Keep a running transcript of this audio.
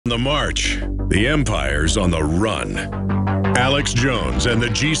the march. The empire's on the run. Alex Jones and the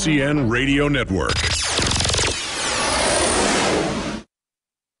GCN Radio Network.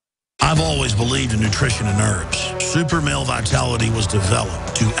 I've always believed in nutrition and herbs. Super Male Vitality was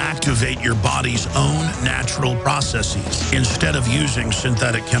developed to activate your body's own natural processes instead of using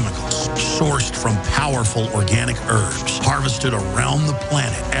synthetic chemicals. Sourced from powerful organic herbs, harvested around the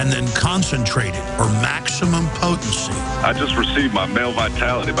planet, and then concentrated for maximum potency. I just received my Male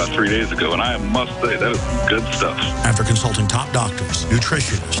Vitality about 3 days ago, and I must say, that was good stuff. After consulting top doctors,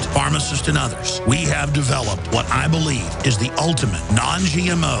 nutritionists, pharmacists, and others, we have developed what I believe is the ultimate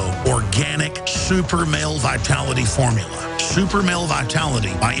non-GMO organic Super Male Vitality formula. Super Male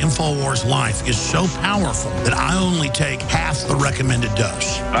Vitality by InfoWars Life is so powerful that I only take half the recommended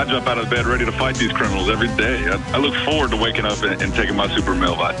dose. I jump out of bed ready to fight these criminals every day. I look forward to waking up and taking my Super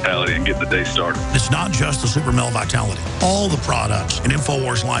Male Vitality and getting the day started. It's not just the Super Male Vitality. All the products at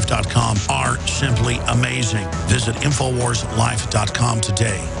InfoWarsLife.com are simply amazing. Visit InfoWarsLife.com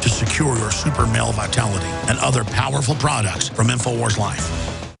today to secure your Super Male Vitality and other powerful products from InfoWars Life.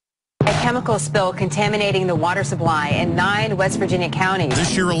 A chemical spill contaminating the water supply in 9 West Virginia counties.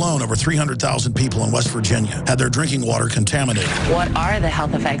 This year alone, over 300,000 people in West Virginia had their drinking water contaminated. What are the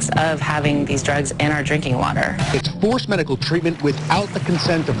health effects of having these drugs in our drinking water? It's forced medical treatment without the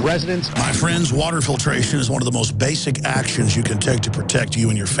consent of residents. My friends, water filtration is one of the most basic actions you can take to protect you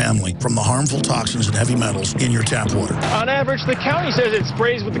and your family from the harmful toxins and heavy metals in your tap water. On average, the county says it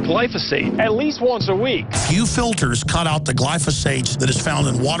sprays with the glyphosate at least once a week. Few filters cut out the glyphosate that is found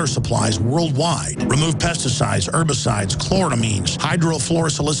in water supplies worldwide. Remove pesticides, herbicides, chloramines,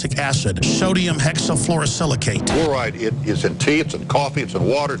 hydrofluorosilicic acid, sodium hexafluorosilicate. Fluoride, it is in tea, it's in coffee, it's in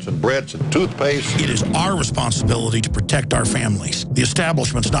water, it's in bread, it's in toothpaste. It is our responsibility to protect our families. The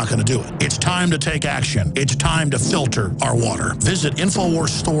establishment's not going to do it. It's time to take action. It's time to filter our water. Visit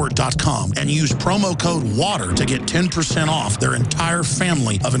InfoWarsStore.com and use promo code WATER to get 10% off their entire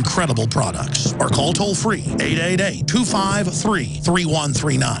family of incredible products. Or call toll-free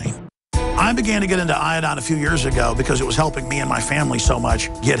 888-253-3139. I began to get into iodine a few years ago because it was helping me and my family so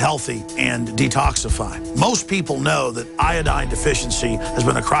much get healthy and detoxify. Most people know that iodine deficiency has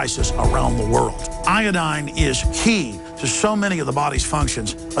been a crisis around the world. Iodine is key to so many of the body's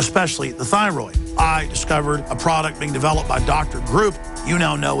functions, especially the thyroid. I discovered a product being developed by Dr. Group. You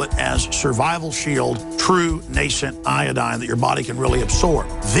now know it as Survival Shield, true nascent iodine that your body can really absorb.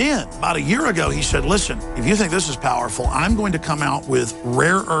 Then, about a year ago, he said, listen, if you think this is powerful, I'm going to come out with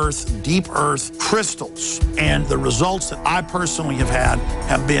rare earth, deep earth crystals. And the results that I personally have had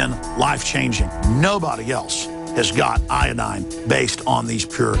have been life-changing. Nobody else has got iodine based on these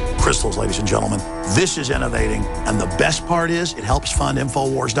pure crystals, ladies and gentlemen. This is innovating, and the best part is it helps fund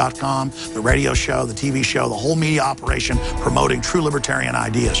Infowars.com, the radio show, the TV show, the whole media operation promoting true libertarian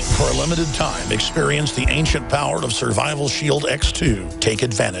ideas. For a limited time, experience the ancient power of Survival Shield X2. Take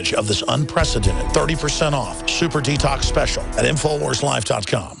advantage of this unprecedented 30% off Super Detox Special at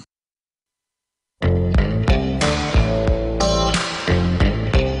InfoWarsLife.com.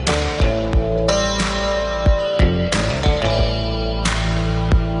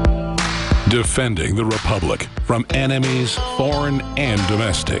 Defending the Republic from enemies, foreign and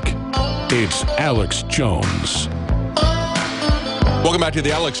domestic. It's Alex Jones. Welcome back to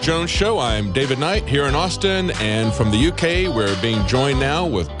the Alex Jones Show. I'm David Knight here in Austin, and from the UK, we're being joined now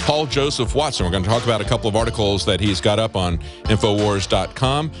with Paul Joseph Watson. We're going to talk about a couple of articles that he's got up on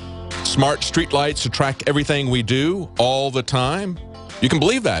Infowars.com. Smart streetlights to track everything we do all the time. You can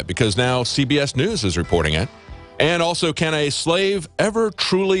believe that because now CBS News is reporting it. And also, can a slave ever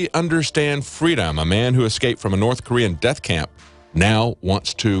truly understand freedom? A man who escaped from a North Korean death camp now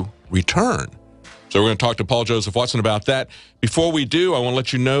wants to return. So we're going to talk to Paul Joseph Watson about that. Before we do, I want to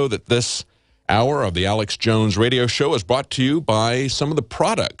let you know that this hour of the Alex Jones Radio Show is brought to you by some of the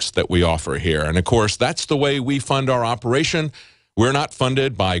products that we offer here. And, of course, that's the way we fund our operation. We're not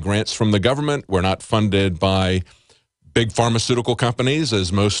funded by grants from the government. We're not funded by big pharmaceutical companies,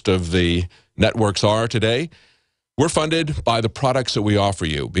 as most of the networks are today. We're funded by the products that we offer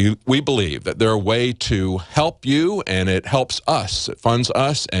you. We believe that they're a way to help you, and it helps us. It funds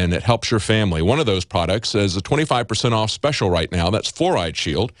us, and it helps your family. One of those products is a 25% off special right now. That's Fluoride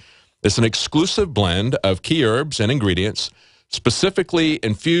Shield. It's an exclusive blend of key herbs and ingredients specifically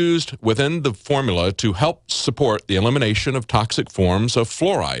infused within the formula to help support the elimination of toxic forms of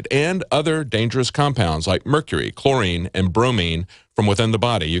fluoride and other dangerous compounds like mercury, chlorine, and bromine from within the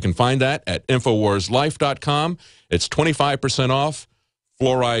body. You can find that at InfoWarsLife.com. It's 25% off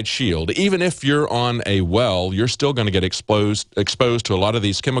Fluoride Shield. Even if you're on a well, you're still going to get exposed to a lot of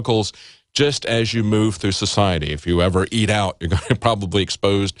these chemicals. just as you move through society. If you ever eat out, you're going to probably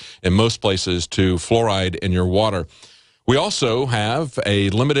exposed in most places to fluoride in your water. We also have a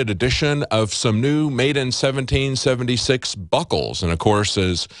limited edition of some new made in 1776 buckles. And of course,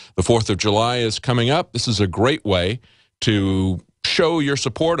 as the 4th of July is coming up, this is a great way to show your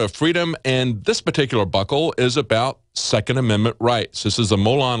support of freedom. And this particular buckle is about Second Amendment rights. This is a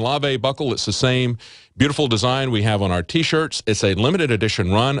Molon Labe buckle. It's the same beautiful design we have on our T-shirts. It's a limited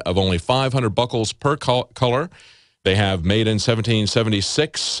edition run of only 500 buckles per color. They have made in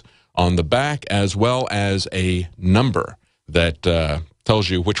 1776 on the back, as well as a number that tells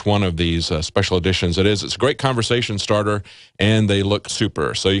you which one of these special editions it is. It's a great conversation starter, and they look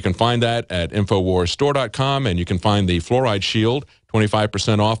super. So you can find that at InfoWarsStore.com, and you can find the Fluoride Shield,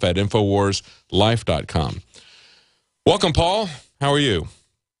 25% off at InfoWarsLife.com. Welcome, Paul. How are you?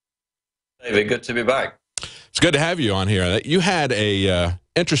 David, good to be back. It's good to have you on here. You had a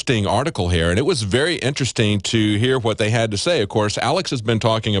interesting article here, and it was very interesting to hear what they had to say. Of course, Alex has been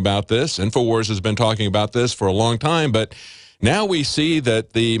talking about this. InfoWars has been talking about this for a long time, but now we see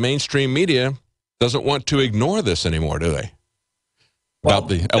that the mainstream media doesn't want to ignore this anymore, do they? About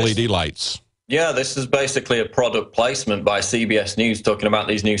the LED lights. Yeah, this is basically a product placement by CBS News talking about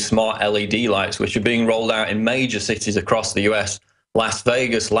these new smart LED lights, which are being rolled out in major cities across the U.S. Las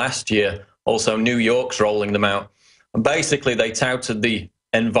Vegas last year, also New York's rolling them out. And basically, they touted the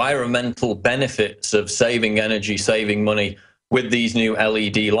environmental benefits of saving energy, saving money with these new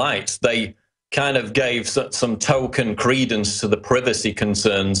LED lights. They kind of gave some token credence to the privacy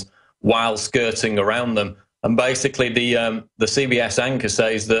concerns while skirting around them. And basically, the CBS anchor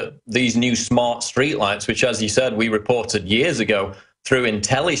says that these new smart streetlights, which, as you said, we reported years ago through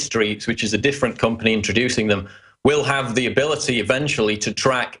IntelliStreets, which is a different company introducing them, will have the ability eventually to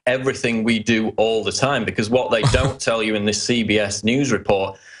track everything we do all the time. Because what they don't tell you in this CBS News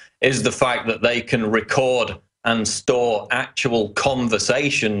report is the fact that they can record and store actual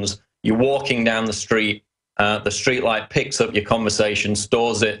conversations. You're walking down the street, the streetlight picks up your conversation,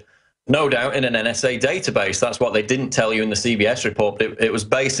 stores it, no doubt, in an NSA database. That's what they didn't tell you in the CBS report, but it was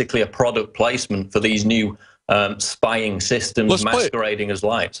basically a product placement for these new spying systems masquerading as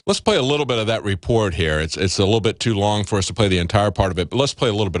lights. Let's play a little bit of that report here. It's a little bit too long for us to play the entire part of it, but let's play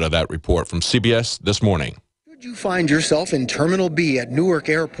a little bit of that report from CBS this morning. Should you find yourself in Terminal B at Newark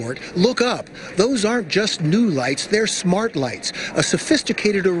Airport, look up. Those aren't just new lights, they're smart lights, a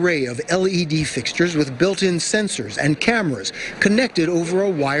sophisticated array of LED fixtures with built-in sensors and cameras connected over a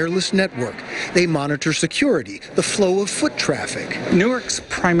wireless network. They monitor security, the flow of foot traffic. Newark's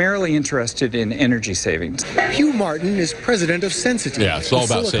primarily interested in energy savings. Hugh Martin is president of Sensity, it's all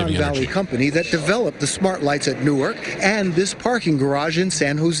about Silicon Valley company that developed the smart lights at Newark and this parking garage in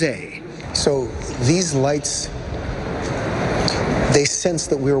San Jose. So these lights, they sense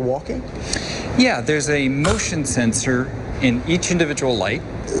that we're walking? Yeah, there's a motion sensor in each individual light.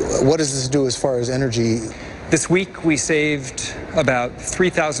 What does this do as far as energy? This week we saved about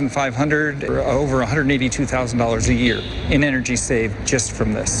 $3,500, or over $182,000 a year in energy saved just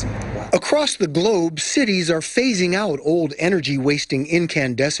from this. Across the globe, cities are phasing out old energy-wasting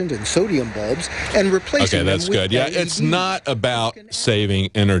incandescent and sodium bulbs and replacing them with good. Yeah, LEDs. it's not about saving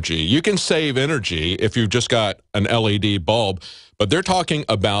energy. You can save energy if you've just got an LED bulb, but they're talking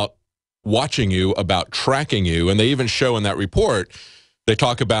about watching you, about tracking you, and they even show in that report, they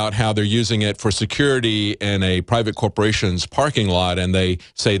talk about how they're using it for security in a private corporation's parking lot, and they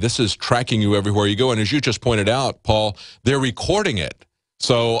say this is tracking you everywhere you go. And as you just pointed out, Paul, they're recording it.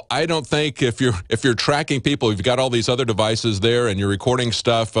 So I don't think if you're tracking people, you've got all these other devices there and you're recording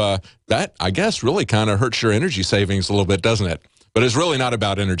stuff, that, I guess, really kind of hurts your energy savings a little bit, doesn't it? But it's really not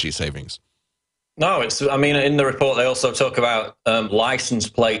about energy savings. No, I mean, in the report, they also talk about license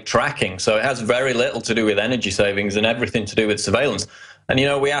plate tracking. So it has very little to do with energy savings and everything to do with surveillance. And, you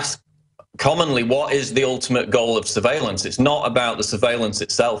know, we ask commonly, what is the ultimate goal of surveillance? It's not about the surveillance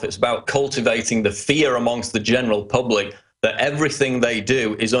itself. It's about cultivating the fear amongst the general public that everything they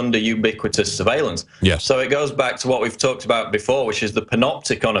do is under ubiquitous surveillance. Yes. So it goes back to what we've talked about before, which is the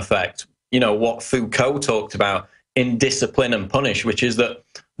panopticon effect, you know, what Foucault talked about in Discipline and Punish, which is that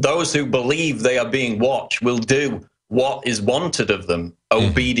those who believe they are being watched will do what is wanted of them,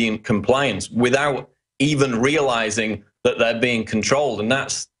 obedient compliance, without even realizing that they're being controlled. And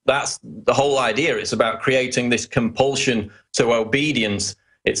that's the whole idea. It's about creating this compulsion to obedience.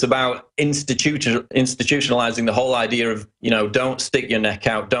 It's about institutionalizing the whole idea of, you know, don't stick your neck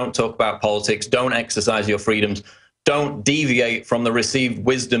out, don't talk about politics, don't exercise your freedoms, don't deviate from the received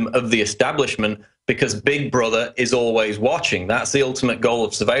wisdom of the establishment, because Big Brother is always watching. That's the ultimate goal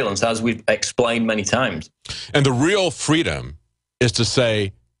of surveillance, as we've explained many times. And the real freedom is to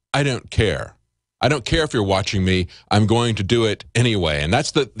say, I don't care. I don't care if you're watching me. I'm going to do it anyway. And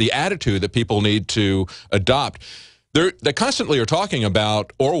that's the attitude that people need to adopt. They constantly are talking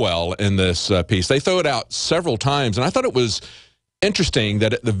about Orwell in this piece. They throw it out several times, and I thought it was interesting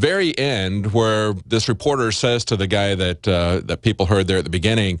that at the very end, where this reporter says to the guy that people heard there at the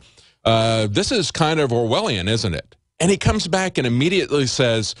beginning, this is kind of Orwellian, isn't it? And he comes back and immediately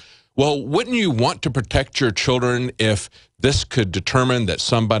says, well, wouldn't you want to protect your children if this could determine that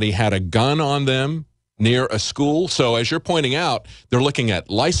somebody had a gun on them near a school? So as you're pointing out, they're looking at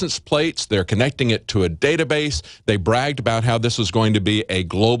license plates. They're connecting it to a database. They bragged about how this was going to be a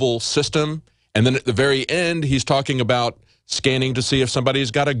global system. And then at the very end, he's talking about scanning to see if somebody's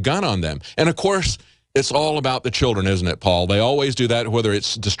got a gun on them. And of course, it's all about the children, isn't it, Paul? They always do that, whether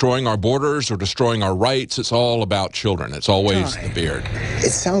it's destroying our borders or destroying our rights. It's all about children. It's always the beard.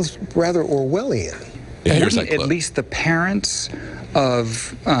 It sounds rather Orwellian. Yeah, here's that clip. At least the parents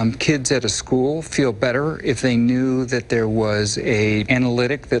of kids at a school feel better if they knew that there was an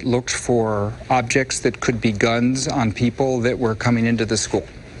analytic that looked for objects that could be guns on people that were coming into the school.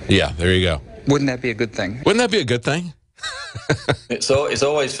 Yeah, there you go. Wouldn't that be a good thing? Wouldn't that be a good thing? It's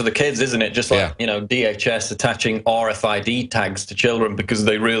always for the kids, isn't it? Just like, DHS attaching RFID tags to children because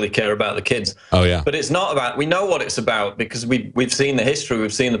they really care about the kids. Oh, yeah. But it's not about, we know what it's about because we've seen the history,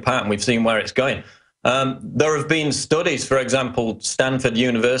 we've seen the pattern, we've seen where it's going. There have been studies, for example, Stanford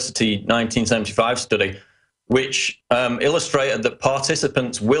University 1975 study, which illustrated that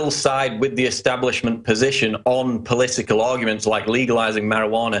participants will side with the establishment position on political arguments like legalizing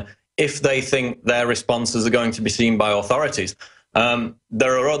marijuana if they think their responses are going to be seen by authorities.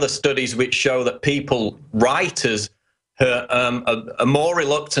 There are other studies which show that writers are more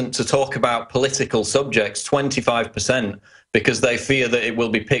reluctant to talk about political subjects, 25%, because they fear that it will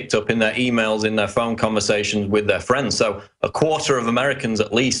be picked up in their emails, in their phone conversations with their friends. So a quarter of Americans,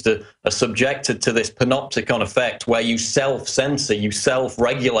 at least, are subjected to this panopticon effect where you self-censor, you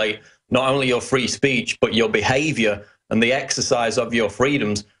self-regulate not only your free speech, but your behavior and the exercise of your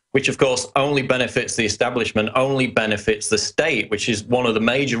freedoms, which, of course, only benefits the establishment, only benefits the state, which is one of the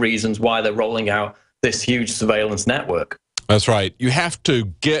major reasons why they're rolling out this huge surveillance network. That's right. You have to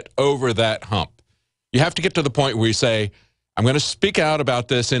get over that hump. You have to get to the point where you say, I'm going to speak out about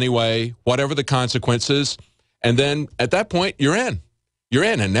this anyway, whatever the consequences. And then at that point, you're in. You're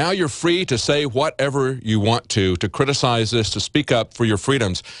in. And now you're free to say whatever you want to criticize this, to speak up for your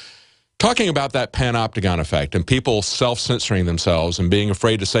freedoms. Talking about that panopticon effect and people self-censoring themselves and being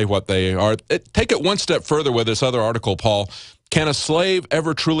afraid to say what they are, take it one step further with this other article, Paul. Can a slave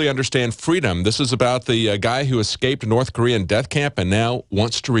ever truly understand freedom? This is about the guy who escaped a North Korean death camp and now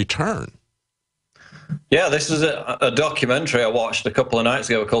wants to return. Yeah, this is a documentary I watched a couple of nights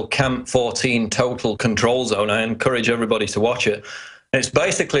ago called Camp 14 Total Control Zone. I encourage everybody to watch it. It's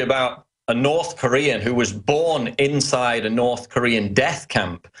basically about a North Korean who was born inside a North Korean death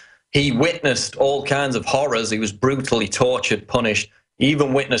camp. He witnessed all kinds of horrors. He was brutally tortured, punished. He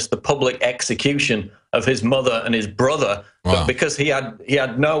even witnessed the public execution of his mother and his brother. Wow. But because he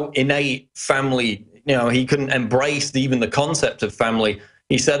had no innate family, he couldn't embrace even the concept of family.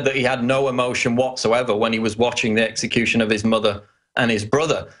 He said that he had no emotion whatsoever when he was watching the execution of his mother and his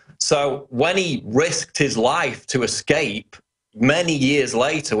brother. So when he risked his life to escape many years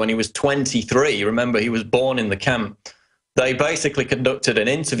later, when he was 23, remember he was born in the camp, they basically conducted an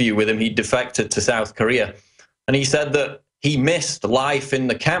interview with him. He defected to South Korea. And he said that he missed life in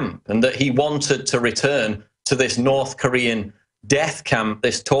the camp and that he wanted to return to this North Korean death camp,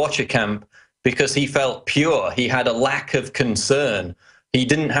 this torture camp, because he felt pure. He had a lack of concern. He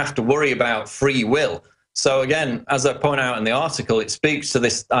didn't have to worry about free will. So again, as I point out in the article, it speaks to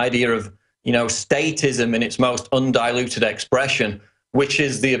this idea of, statism in its most undiluted expression, which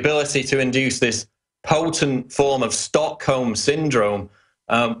is the ability to induce this potent form of Stockholm syndrome,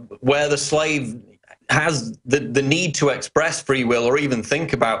 where the slave has the need to express free will or even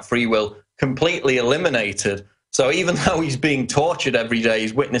think about free will completely eliminated. So even though he's being tortured every day,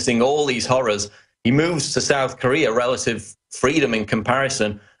 he's witnessing all these horrors, he moves to South Korea, relative freedom in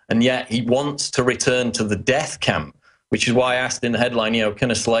comparison, and yet he wants to return to the death camp, which is why I asked in the headline,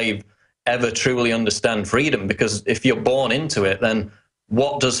 can a slave ever truly understand freedom? Because if you're born into it, then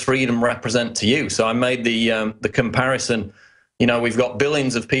what does freedom represent to you? So I made the comparison. We've got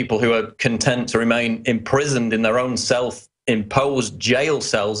billions of people who are content to remain imprisoned in their own self-imposed jail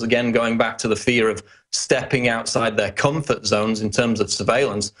cells, again, going back to the fear of stepping outside their comfort zones in terms of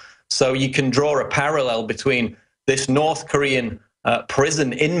surveillance. So you can draw a parallel between this North Korean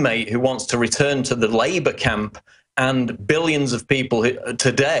prison inmate who wants to return to the labor camp and billions of people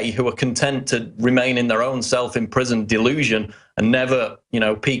today who are content to remain in their own self-imprisoned delusion and never,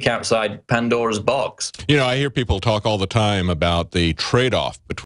 peek outside Pandora's box. I hear people talk all the time about the trade-off between